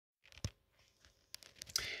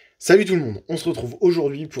Salut tout le monde, on se retrouve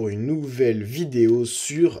aujourd'hui pour une nouvelle vidéo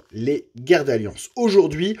sur les guerres d'alliance.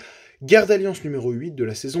 Aujourd'hui, guerre d'alliance numéro 8 de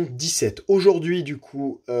la saison 17. Aujourd'hui, du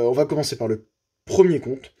coup, on va commencer par le premier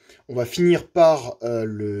compte. On va finir par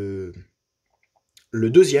le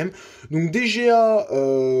deuxième. Donc des GA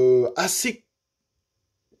assez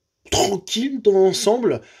tranquilles dans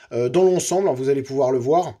l'ensemble. Hein, vous allez pouvoir le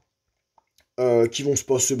voir, qui vont se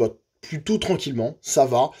passer plutôt tranquillement, ça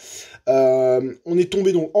va. On est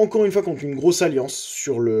tombé donc encore une fois contre une grosse alliance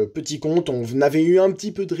sur le petit compte. On avait eu un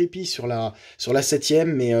petit peu de répit sur la 7ème,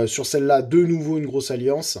 mais sur celle-là, de nouveau une grosse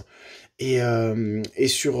alliance. Et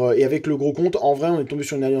avec le gros compte, en vrai, on est tombé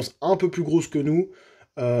sur une alliance un peu plus grosse que nous.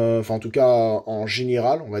 Enfin, en tout cas, en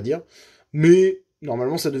général, on va dire. Mais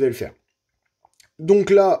normalement, ça devait le faire. Donc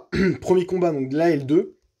là, premier combat, donc la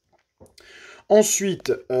L2.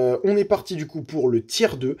 Ensuite, on est parti du coup pour le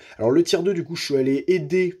tiers 2. Alors le tiers 2, du coup, je suis allé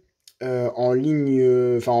aider en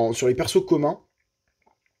ligne, sur les persos communs.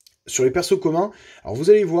 Sur les persos communs, alors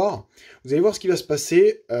vous allez voir ce qui va se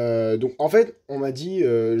passer. Donc en fait, on m'a dit,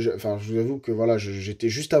 je vous avoue que voilà, j'étais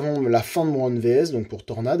juste avant la fin de mon run VS, donc pour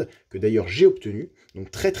Tornade, que d'ailleurs j'ai obtenu,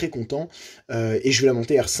 donc très très content, et je vais la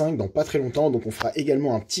monter R5 dans pas très longtemps, donc on fera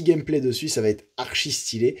également un petit gameplay dessus, ça va être archi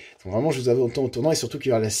stylé. Donc vraiment, je vous attends au tournant, et surtout qu'il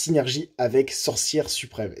y aura la synergie avec Sorcière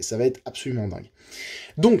Suprême, et ça va être absolument dingue.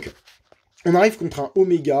 Donc, on arrive contre un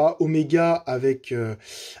Oméga avec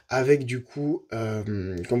du coup,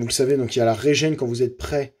 comme vous le savez, donc il y a la régène quand vous êtes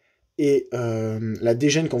prêt et la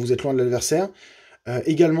dégène quand vous êtes loin de l'adversaire.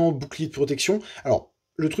 Également bouclier de protection. Alors,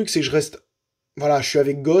 le truc c'est que je reste, voilà, je suis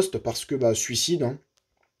avec Ghost parce que suicide, hein,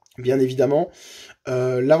 bien évidemment.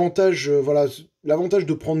 L'avantage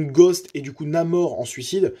de prendre Ghost et du coup Namor en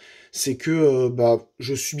suicide, c'est que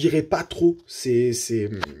je subirai pas trop ces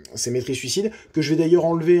maîtrises suicides, que je vais d'ailleurs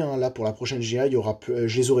enlever, hein, là pour la prochaine GA,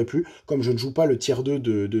 je les aurai plus, comme je ne joue pas le tiers 2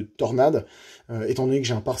 de Tornade, étant donné que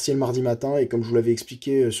j'ai un partiel mardi matin, et comme je vous l'avais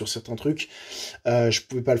expliqué sur certains trucs, je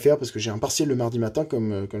pouvais pas le faire parce que j'ai un partiel le mardi matin,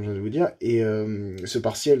 comme je viens de vous dire, et ce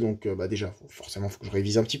partiel, donc déjà, forcément, faut que je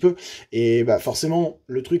révise un petit peu, et forcément,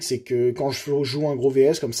 le truc c'est que quand je joue un gros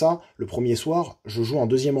VS comme ça, le premier soir, je joue en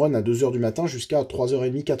deuxième run à 2h du matin jusqu'à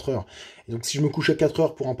 3h30, 4h. Et donc si je me couche à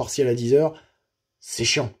 4h pour un partiel à 10h, c'est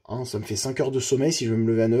chiant, hein, ça me fait 5 heures de sommeil, si je veux me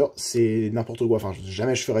lever à 9h, c'est n'importe quoi, enfin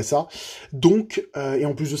jamais je ferais ça. Donc, et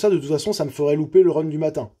en plus de ça, de toute façon, ça me ferait louper le run du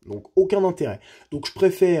matin, donc aucun intérêt. Donc je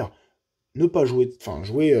préfère ne pas jouer, enfin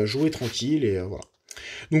jouer tranquille, et voilà.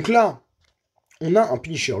 Donc là, on a un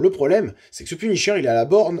Punisher. Le problème, c'est que ce Punisher, il a la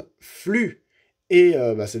borne flux. Et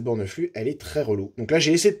cette borne flux, elle est très relou. Donc là,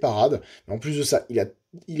 j'ai essayé de parade. Mais en plus de ça,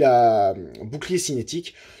 il a bouclier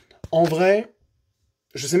cinétique. En vrai,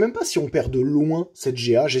 je sais même pas si on perd de loin cette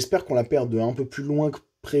GA. J'espère qu'on la perd de un peu plus loin que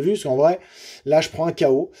prévu. Parce qu'en vrai, là, je prends un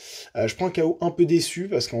KO. Je prends un KO un peu déçu.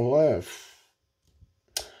 Parce qu'en vrai,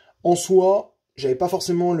 en soi, j'avais pas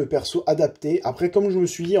forcément le perso adapté. Après, comme je me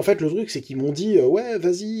suis dit, en fait, le truc, c'est qu'ils m'ont dit, ouais,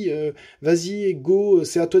 vas-y, go,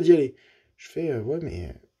 c'est à toi d'y aller. Je fais, ouais, mais...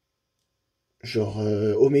 genre,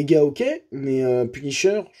 Oméga, ok, mais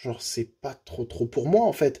Punisher, genre, c'est pas trop pour moi,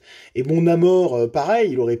 en fait. Et bon, Namor,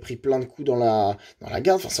 pareil, il aurait pris plein de coups dans la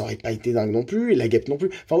garde, enfin, ça aurait pas été dingue non plus, et la guêpe non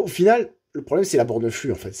plus. Enfin, au final, le problème, c'est la borne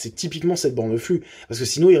flux, en fait. C'est typiquement cette borne flux. Parce que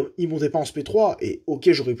sinon, il montait pas en SP3, et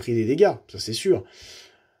ok, j'aurais pris des dégâts, ça c'est sûr.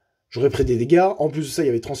 J'aurais pris des dégâts, en plus de ça, il y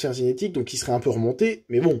avait transfert cinétique, donc il serait un peu remonté,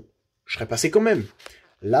 mais bon, je serais passé quand même.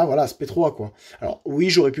 Là, voilà, SP3, quoi. Alors,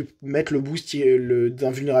 oui, j'aurais pu mettre le boost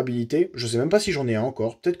d'invulnérabilité. Je sais même pas si j'en ai un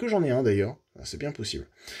encore. Peut-être que j'en ai un, d'ailleurs. C'est bien possible.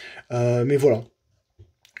 Mais voilà.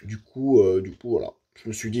 Du coup, voilà. Je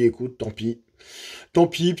me suis dit, écoute, tant pis. Tant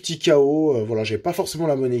pis, petit KO. Voilà, j'avais pas forcément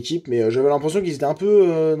la bonne équipe, mais j'avais l'impression qu'ils étaient un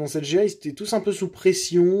peu, dans cette GA, ils étaient tous un peu sous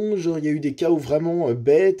pression. Genre, il y a eu des KO vraiment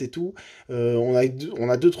bêtes et tout. On a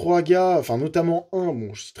 2-3 gars, enfin, notamment un,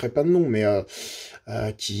 bon, je citerai pas de nom, mais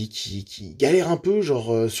qui galère un peu,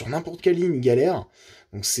 genre, sur n'importe quelle ligne, il galère.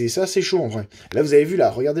 Donc c'est assez chaud en vrai. Là vous avez vu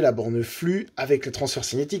là, regardez la borne flux avec le transfert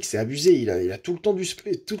cinétique, c'est abusé, il a tout le temps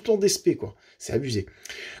d'SP quoi, c'est abusé.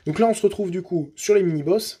 Donc là on se retrouve du coup sur les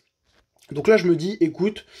mini-boss. Donc là je me dis,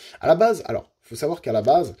 écoute, à la base, alors, faut savoir qu'à la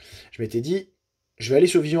base, je m'étais dit, je vais aller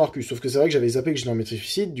sur Vision Arcus, sauf que c'est vrai que j'avais zappé que j'étais en maîtrise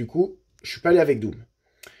suicide, du coup, je suis pas allé avec Doom.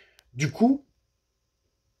 Du coup,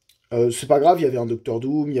 c'est pas grave, il y avait un Docteur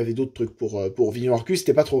Doom, il y avait d'autres trucs pour Vision Arcus,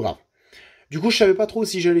 c'était pas trop grave. Du coup, je savais pas trop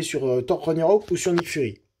si j'allais sur Thor Ragnarok ou sur Nick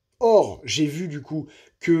Fury. Or, j'ai vu du coup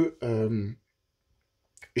que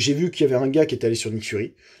j'ai vu qu'il y avait un gars qui était allé sur Nick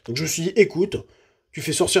Fury. Donc je me suis dit, écoute, tu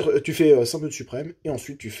fais Symbiote Suprême, et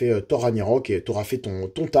ensuite tu fais Thor Ragnarok, et t'auras fait ton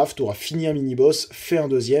taf, t'auras fini un mini-boss, fais un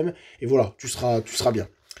deuxième, et voilà, tu seras bien.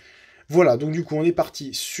 Voilà, donc du coup, on est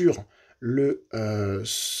parti sur le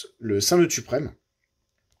symbiote suprême.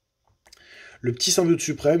 Le petit symbiote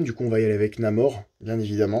suprême, du coup on va y aller avec Namor, bien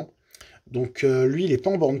évidemment. Donc lui il est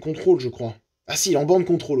pas en borne contrôle je crois. Ah si, il est en borne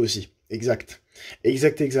contrôle aussi, exact.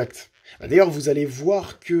 Exact. Bah, d'ailleurs vous allez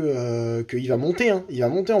voir que il va monter, hein. Il va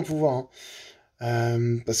monter en pouvoir.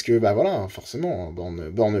 Hein. Parce que bah voilà, forcément,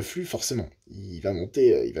 borne flux, forcément. Il va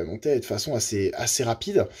monter de façon assez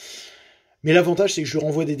rapide. Mais l'avantage c'est que je lui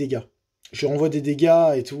renvoie des dégâts. Je renvoie des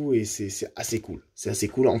dégâts et tout, et c'est assez cool. C'est assez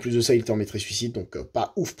cool. En plus de ça, il était en maîtrise suicide, donc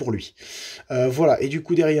pas ouf pour lui. Voilà, et du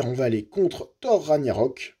coup, derrière, on va aller contre Thor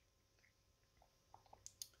Ragnarok.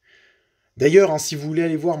 D'ailleurs, hein, si vous voulez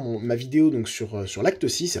aller voir ma vidéo donc sur l'acte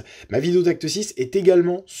 6, ma vidéo d'acte 6 est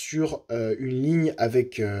également sur une ligne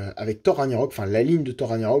avec Thor Ragnarok, enfin la ligne de Thor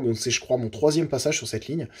Ragnarok, donc c'est je crois mon 3e passage sur cette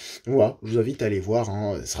ligne. Donc voilà, je vous invite à aller voir,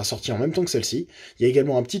 hein, elle sera sortie en même temps que celle-ci. Il y a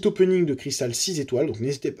également un petit opening de cristal 6 étoiles, donc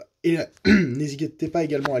n'hésitez pas, n'hésitez pas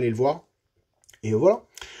également à aller le voir. Et voilà,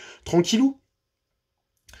 tranquillou.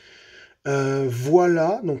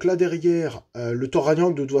 Voilà, donc là derrière, le Thor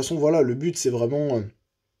Ragnarok, de toute façon, voilà, le but c'est vraiment...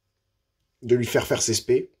 de lui faire ses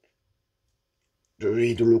spé,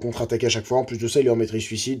 et de le contre-attaquer à chaque fois. En plus de ça, il est en maîtrise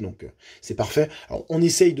suicide, donc c'est parfait. Alors, on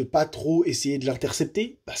essaye de pas trop essayer de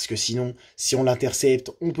l'intercepter, parce que sinon, si on l'intercepte,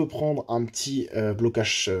 on peut prendre un petit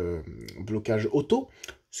blocage auto,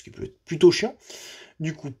 ce qui peut être plutôt chiant.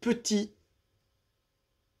 Du coup, petit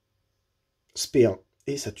SP1,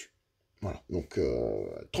 et ça tue. Voilà, donc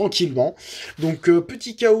tranquillement. Donc,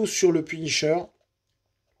 petit chaos sur le Punisher.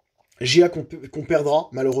 GA qu'on perdra,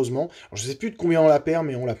 malheureusement. Alors, je sais plus de combien on la perd,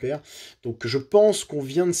 mais on la perd. Donc, je pense qu'on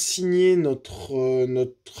vient de signer notre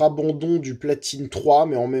abandon du Platine 3,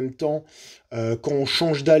 mais en même temps, quand on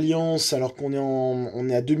change d'alliance, alors qu'on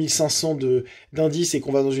est à 2500 d'indices et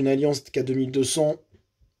qu'on va dans une alliance qu'à 2200,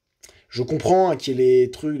 je comprends qu'il y ait les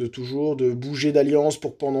trucs de toujours, de bouger d'alliance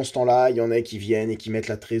pour que pendant ce temps-là, il y en ait qui viennent et qui mettent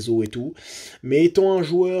la trésor et tout. Mais étant un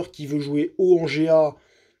joueur qui veut jouer haut en GA,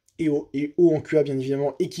 et haut en QA bien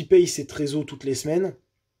évidemment, et qui paye ses trésors toutes les semaines,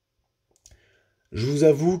 je vous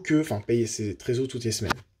avoue que, enfin, payer ses trésors toutes les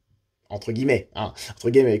semaines, entre guillemets, hein,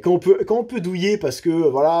 entre guillemets, quand on peut douiller parce que,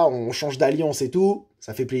 voilà, on change d'alliance et tout,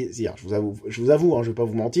 ça fait plaisir, je vous avoue, hein, je vais pas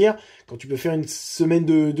vous mentir, quand tu peux faire une semaine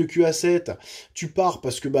de QA7, tu pars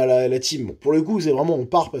parce que, bah, la team, bon, pour le coup, c'est vraiment, on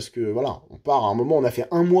part parce que, voilà, on part à un moment, on a fait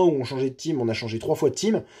un mois où on changeait de team, on a changé 3 fois de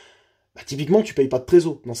team. Bah, typiquement, tu payes pas de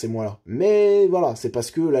trésor dans ces mois-là. Mais voilà, c'est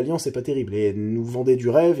parce que l'alliance est pas terrible. Et elle nous vendait du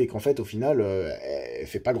rêve et qu'en fait, au final, elle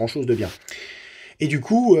fait pas grand-chose de bien. Et du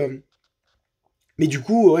coup... mais du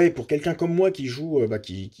coup, ouais, pour quelqu'un comme moi qui joue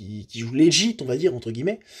qui joue legit, on va dire, entre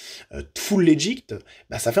guillemets, full legit,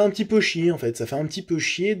 bah ça fait un petit peu chier, en fait. Ça fait un petit peu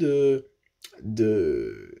chier de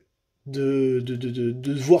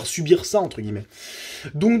devoir subir ça, entre guillemets.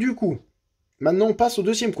 Donc du coup, maintenant on passe au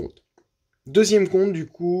deuxième compte. Deuxième compte, du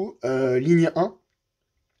coup, ligne 1.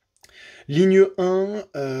 Ligne 1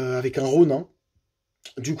 avec un Ronin.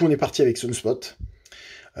 Du coup, on est parti avec Sunspot.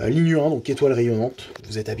 Ligne 1, donc étoile rayonnante.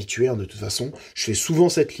 Vous êtes habitués, hein, de toute façon. Je fais souvent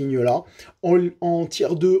cette ligne-là. En tier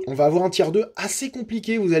 2, on va avoir un tier 2 assez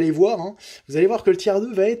compliqué, vous allez voir. Hein. Vous allez voir que le tier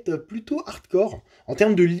 2 va être plutôt hardcore. En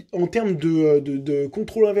termes de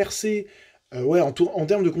contrôle inversé, en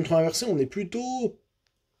termes de contrôle inversé, on est plutôt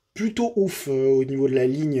ouf au niveau de la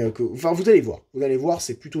ligne. Enfin, vous allez voir,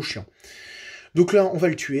 c'est plutôt chiant. Donc là, on va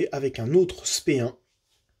le tuer avec un autre SP1.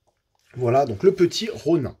 Voilà, donc le petit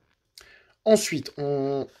Ronin. Ensuite,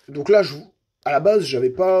 donc là, à la base, j'avais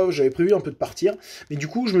prévu un peu de partir, mais du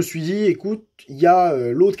coup, je me suis dit, écoute, il y a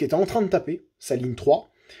l'autre qui était en train de taper, sa ligne 3,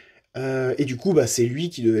 et du coup, bah, c'est lui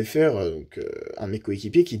qui devait faire, un de mes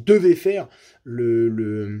coéquipiers, qui devait faire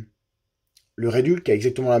le Rédul, qui a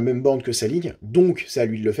exactement la même borne que sa ligne, donc c'est à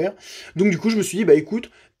lui de le faire. Donc du coup, je me suis dit, bah écoute,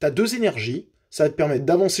 t'as 2 énergies, ça va te permettre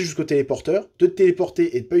d'avancer jusqu'au téléporteur, de te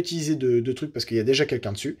téléporter et de pas utiliser de trucs parce qu'il y a déjà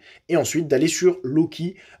quelqu'un dessus, et ensuite d'aller sur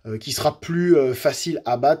Loki, qui sera plus facile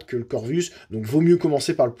à battre que le Corvus, donc vaut mieux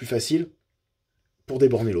commencer par le plus facile pour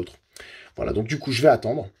déborner l'autre. Voilà, donc du coup, je vais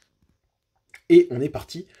attendre. Et on est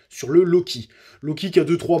parti sur le Loki. Loki qui a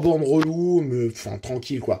 2-3 bornes reloues, mais enfin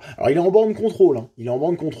tranquille quoi. Alors il est en borne contrôle, hein. Il est en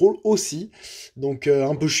borne contrôle aussi. Donc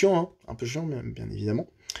un peu chiant, hein. Un peu chiant, bien évidemment.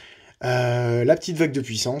 La petite vague de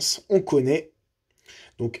puissance, on connaît.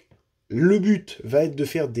 Donc le but va être de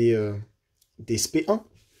faire des SP1.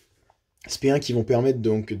 SP1 qui vont permettre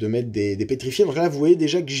donc de mettre des pétrifiés. Donc là, vous voyez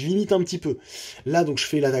déjà que je limite un petit peu. Là, donc je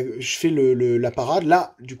fais la parade.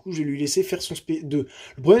 Là, du coup, je vais lui laisser faire son SP2.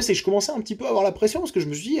 Le problème, c'est que je commençais un petit peu à avoir la pression parce que je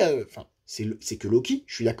me suis dit, c'est que Loki,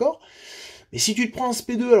 je suis d'accord. Mais si tu te prends un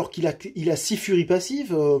SP2 alors qu'il a 6 furies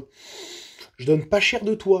passives, je donne pas cher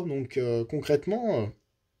de toi. Donc concrètement,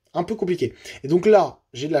 un peu compliqué. Et donc là,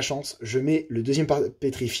 j'ai de la chance, je mets le deuxième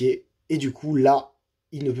pétrifié, et du coup, là,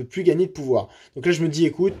 il ne peut plus gagner de pouvoir. Donc là, je me dis,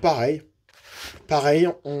 écoute, pareil,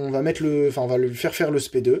 on va mettre on va le faire le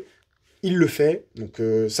SP2. Il le fait, donc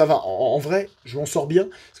ça va. En vrai, je m'en sors bien.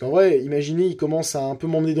 Parce qu'en vrai, imaginez, il commence à un peu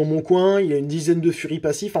m'emmener dans mon coin, il a une dizaine de furies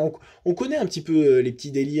passifs. Enfin, on connaît un petit peu les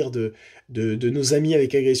petits délires de nos amis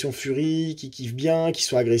avec agression furie, qui kiffent bien, qui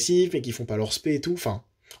sont agressifs, mais qui font pas leur spé et tout. Enfin,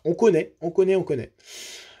 on connaît.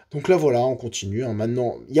 Donc là, voilà, on continue. Hein.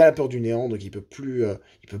 Maintenant, il y a la peur du néant, donc il peut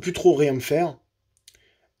plus trop rien me faire.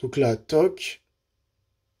 Donc là, toc.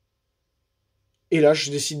 Et là,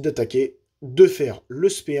 je décide d'attaquer, de faire le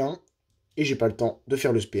SP1. Et j'ai pas le temps de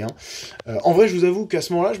faire le SP1. En vrai, je vous avoue qu'à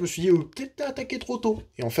ce moment-là, je me suis dit, peut-être t'as attaqué trop tôt.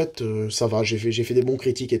 Et en fait, ça va, j'ai fait des bons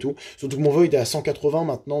critiques et tout. Surtout que mon void est à 180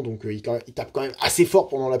 maintenant, donc il tape quand même assez fort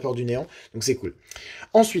pendant la peur du néant. Donc c'est cool.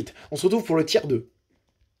 Ensuite, on se retrouve pour le tiers 2.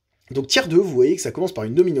 Donc tiers 2, vous voyez que ça commence par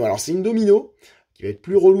une domino. Alors c'est une domino qui va être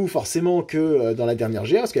plus relou forcément que dans la dernière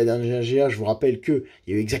GA, parce que la dernière GA, je vous rappelle qu'il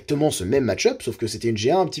y a eu exactement ce même match-up, sauf que c'était une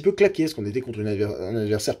GA un petit peu claquée, parce qu'on était contre un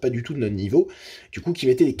adversaire pas du tout de notre niveau, du coup qui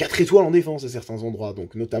mettait les 4 étoiles en défense à certains endroits,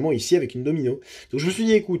 donc notamment ici avec une domino. Donc je me suis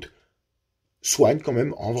dit, écoute, soigne quand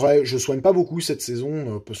même, en vrai, je soigne pas beaucoup cette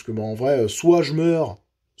saison, parce que en vrai, soit je meurs,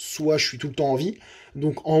 soit je suis tout le temps en vie,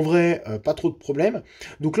 donc en vrai, pas trop de problèmes.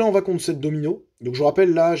 Donc là, on va contre cette domino. Donc je vous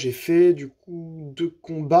rappelle, là, j'ai fait du coup 2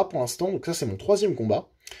 combats pour l'instant, donc ça c'est mon 3e combat.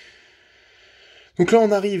 Donc là, on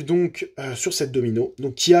arrive donc sur cette domino,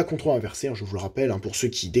 donc qui a contrôle inversé, hein, je vous le rappelle, hein, pour ceux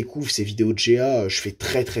qui découvrent ces vidéos de GA, je fais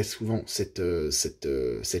très très souvent cette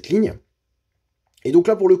ligne. Et donc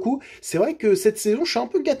là, pour le coup, c'est vrai que cette saison, je suis un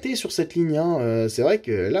peu gâté sur cette ligne. Hein. C'est vrai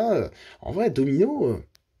que là, en vrai, domino,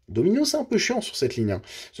 c'est un peu chiant sur cette ligne. Hein.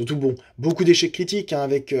 Surtout, bon, beaucoup d'échecs critiques hein,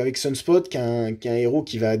 avec Sunspot, qui est un héros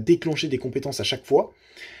qui va déclencher des compétences à chaque fois.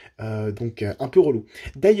 Donc, un peu relou.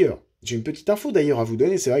 D'ailleurs, j'ai une petite info d'ailleurs à vous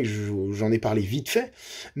donner. C'est vrai que j'en ai parlé vite fait.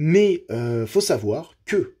 Mais faut savoir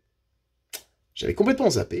que j'avais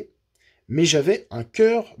complètement zappé, mais j'avais un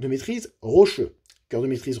cœur de maîtrise rocheux. Cœur de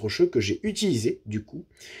maîtrise rocheux que j'ai utilisé, du coup,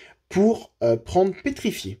 pour prendre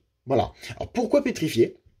pétrifié. Voilà. Alors, pourquoi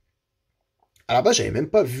pétrifié? À la base, j'avais même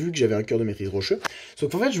pas vu que j'avais un cœur de maîtrise rocheux. Sauf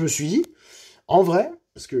qu'en fait, je me suis dit, en vrai,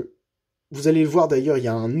 parce que vous allez le voir d'ailleurs, il y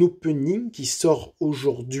a un opening qui sort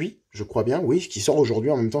aujourd'hui, je crois bien, oui, qui sort aujourd'hui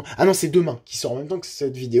en même temps. Ah non, c'est demain, qui sort en même temps que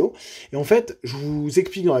cette vidéo. Et en fait, je vous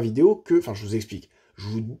explique dans la vidéo que, enfin, je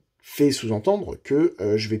vous fais sous-entendre que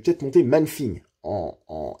je vais peut-être monter Manfing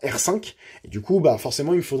en R5, et du coup, bah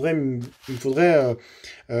forcément, il me faudrait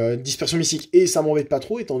dispersion mystique, et ça m'embête pas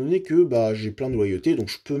trop, étant donné que bah j'ai plein de loyauté, donc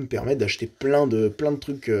je peux me permettre d'acheter plein de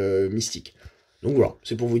trucs mystiques. Donc voilà,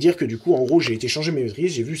 c'est pour vous dire que du coup, en gros, j'ai été changer mes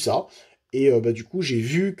maîtrises, j'ai vu ça, et bah du coup, j'ai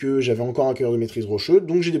vu que j'avais encore un cœur de maîtrise rocheux,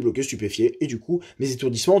 donc j'ai débloqué stupéfié, et du coup, mes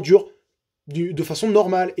étourdissements durent de façon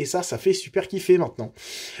normale, et ça fait super kiffer maintenant.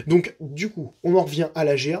 Donc, du coup, on en revient à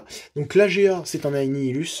la GA. Donc la GA, c'est un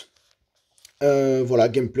Annihilus. Voilà,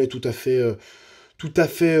 gameplay tout à fait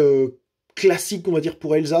classique, on va dire,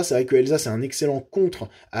 pour Elsa. C'est vrai que Elsa, c'est un excellent contre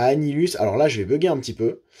à Annihilus. Alors là, je vais bugger un petit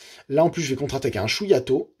peu. Là, en plus, je vais contre-attaquer un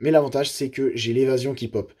chouillato. Mais l'avantage, c'est que j'ai l'évasion qui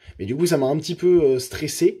pop. Mais du coup, ça m'a un petit peu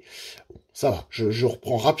stressé. Ça va, je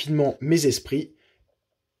reprends rapidement mes esprits.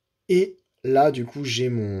 Et là, du coup, j'ai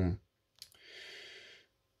mon...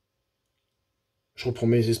 Je reprends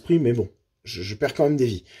mes esprits, mais bon, je perds quand même des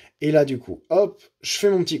vies. Et là, du coup, hop, je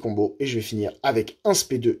fais mon petit combo, et je vais finir avec un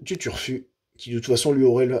SP2 du Turfu, qui de toute façon lui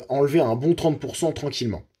aurait enlevé un bon 30%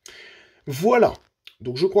 tranquillement. Voilà,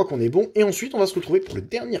 donc je crois qu'on est bon, et ensuite on va se retrouver pour le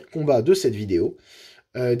dernier combat de cette vidéo.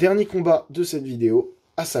 À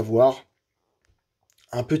savoir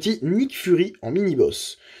un petit Nick Fury en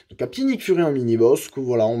mini-boss. Donc un petit Nick Fury en mini-boss, que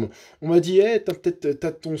voilà, on m'a dit, hey,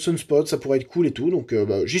 t'as ton Sunspot, ça pourrait être cool et tout, donc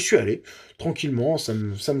bah, j'y suis allé, tranquillement, ça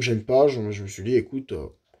me gêne pas, je me suis dit, écoute,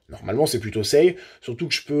 normalement c'est plutôt safe, surtout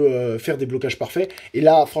que je peux faire des blocages parfaits, et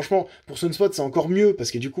là, franchement, pour Sunspot, c'est encore mieux,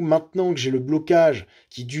 parce que du coup, maintenant que j'ai le blocage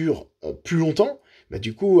qui dure plus longtemps, bah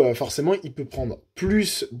du coup, forcément, il peut prendre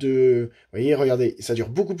plus de... Vous voyez, regardez, ça dure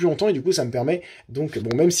beaucoup plus longtemps, et du coup, ça me permet... Donc,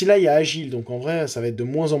 bon, même si là, il y a Agile, donc en vrai, ça va être de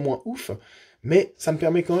moins en moins ouf, mais ça me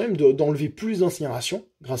permet quand même d'enlever plus d'incinération,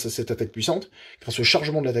 grâce à cette attaque puissante, grâce au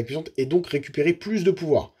chargement de l'attaque puissante, et donc récupérer plus de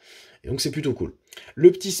pouvoir. Et donc, c'est plutôt cool.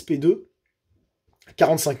 Le petit SP2,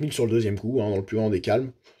 45 000 sur le deuxième coup, hein, dans le plus grand des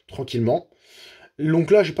calmes, tranquillement. Donc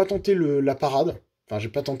là, j'ai pas tenté la parade, enfin, j'ai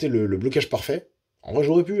pas tenté le blocage parfait. En vrai,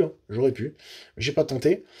 j'aurais pu, mais j'ai pas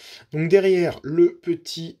tenté. Donc derrière, le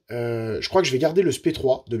petit... je crois que je vais garder le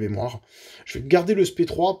SP3 de mémoire. Je vais garder le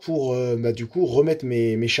SP3 pour, bah, du coup, remettre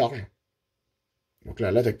mes charges. Donc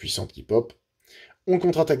là, l'attaque puissante qui pop. On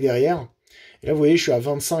contre-attaque derrière. Et là, vous voyez, je suis à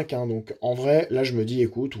 25, hein, donc en vrai, là, je me dis,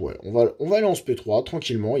 écoute, ouais, on va aller en SP3,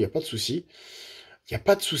 tranquillement, il n'y a pas de souci. Il n'y a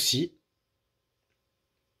pas de souci.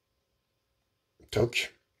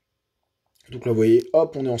 Toc. Donc là, vous voyez,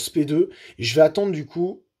 hop, on est en SP2. Et je vais attendre, du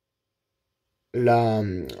coup, la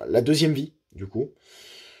deuxième vie, du coup.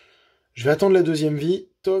 Je vais attendre la deuxième vie.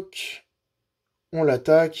 Toc. On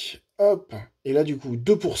l'attaque. Hop. Et là, du coup,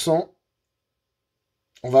 2%.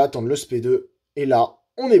 On va attendre le SP2. Et là,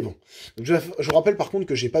 on est bon. Donc je vous rappelle par contre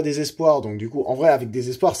que j'ai pas désespoir. Donc du coup, en vrai, avec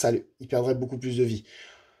désespoir, il perdrait beaucoup plus de vie.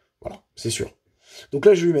 Voilà, c'est sûr. Donc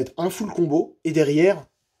là, je vais lui mettre un full combo. Et derrière,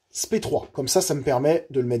 SP3. Comme ça me permet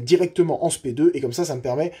de le mettre directement en SP2. Et comme ça me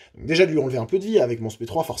permet donc, déjà de lui enlever un peu de vie avec mon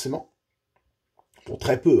SP3, forcément. Bon,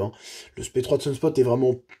 très peu, hein. Le SP3 de Sunspot est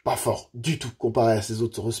vraiment pas fort du tout comparé à ses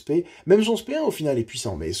autres SP. Même son SP1 au final est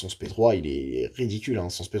puissant, mais son SP3 il est ridicule, hein.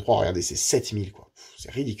 Son SP3, regardez, c'est 7000 quoi.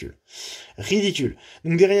 C'est ridicule. Ridicule.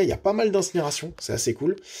 Donc derrière, il y a pas mal d'incinération, c'est assez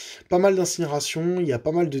cool. Pas mal d'incinération, il y a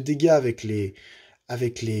pas mal de dégâts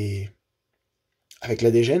avec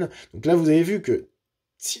la dégène. Donc là, vous avez vu que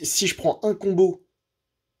si je prends un combo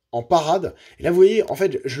en parade, et là vous voyez, en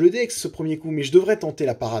fait, je le dex ce premier coup, mais je devrais tenter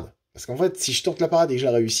la parade. Parce qu'en fait, si je tente la parade et que je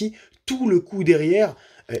la réussis, tout le coup derrière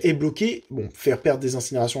est bloqué. Bon, faire perdre des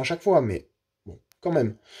incinérations à chaque fois, mais bon, quand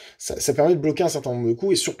même. Ça permet de bloquer un certain nombre de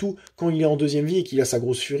coups, et surtout, quand il est en deuxième vie et qu'il a sa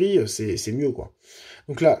grosse furie, c'est mieux, quoi.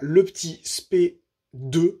 Donc là, le petit SP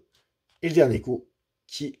 2, et le dernier coup,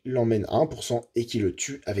 qui l'emmène à 1% et qui le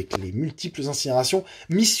tue avec les multiples incinérations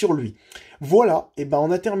mises sur lui. Voilà, et ben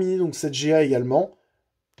on a terminé donc cette GA également.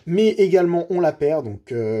 Mais également, on la perd.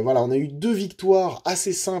 Donc voilà, on a eu 2 victoires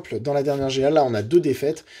assez simples dans la dernière GA. Là, on a 2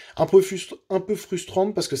 défaites. Un peu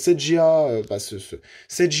frustrantes parce que cette GA,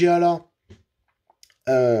 cette GA-là,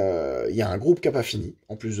 il y a un groupe qui n'a pas fini,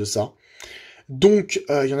 en plus de ça. Donc,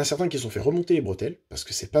 il y en a certains qui se sont fait remonter les bretelles, parce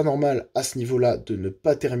que c'est pas normal à ce niveau-là de ne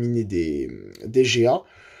pas terminer des GA.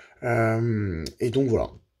 Et donc, voilà.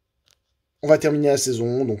 On va terminer la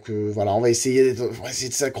saison, donc voilà, on va essayer de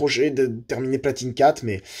s'accrocher, de terminer platine 4,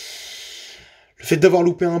 mais le fait d'avoir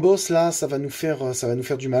loupé un boss, là, ça va nous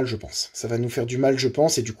faire du mal, je pense. Ça va nous faire du mal, je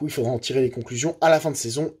pense, et du coup, il faudra en tirer les conclusions à la fin de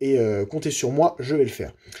saison, et comptez sur moi, je vais le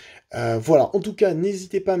faire. Voilà, en tout cas,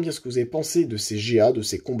 n'hésitez pas à me dire ce que vous avez pensé de ces GA, de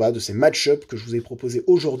ces combats, de ces match-up que je vous ai proposés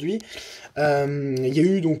aujourd'hui. Il y a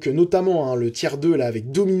eu donc notamment le tiers 2 là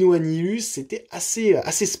avec Domino Annihilus, c'était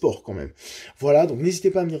assez sport quand même. Voilà, donc n'hésitez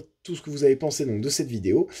pas à me dire tout ce que vous avez pensé donc de cette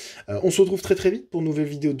vidéo. On se retrouve très vite pour une nouvelle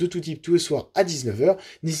vidéo de tout type tous les soirs à 19h.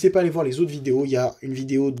 N'hésitez pas à aller voir les autres vidéos, il y a une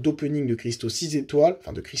vidéo d'opening de cristaux 6 étoiles,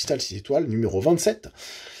 enfin de cristal 6 étoiles, numéro 27,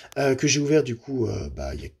 que j'ai ouvert du coup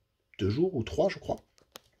il y a 2 jours ou 3 je crois.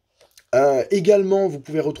 Également, vous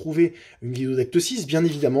pouvez retrouver une vidéo d'acte 6, bien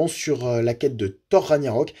évidemment, sur la quête de Thor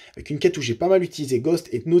Ragnarok, avec une quête où j'ai pas mal utilisé Ghost,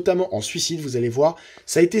 et notamment en suicide, vous allez voir,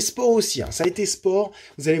 ça a été sport aussi, hein, ça a été sport,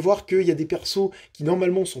 vous allez voir qu'il y a des persos qui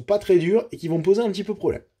normalement sont pas très durs, et qui vont poser un petit peu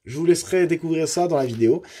problème. Je vous laisserai découvrir ça dans la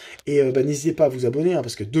vidéo, et n'hésitez pas à vous abonner, hein,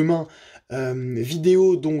 parce que demain,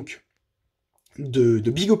 vidéo donc de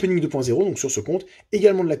Big Opening 2.0, donc sur ce compte,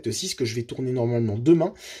 également de l'acte 6 que je vais tourner normalement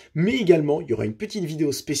demain, mais également il y aura une petite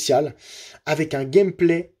vidéo spéciale avec un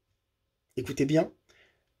gameplay, écoutez bien,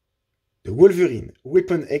 de Wolverine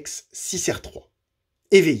Weapon X 6R3.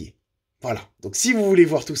 Éveillé. Voilà, donc si vous voulez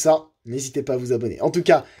voir tout ça, n'hésitez pas à vous abonner. En tout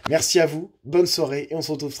cas, merci à vous, bonne soirée, et on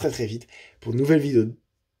se retrouve très vite pour de nouvelles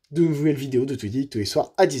vidéos de tout tous les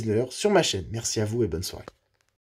soirs à 19h sur ma chaîne. Merci à vous et bonne soirée.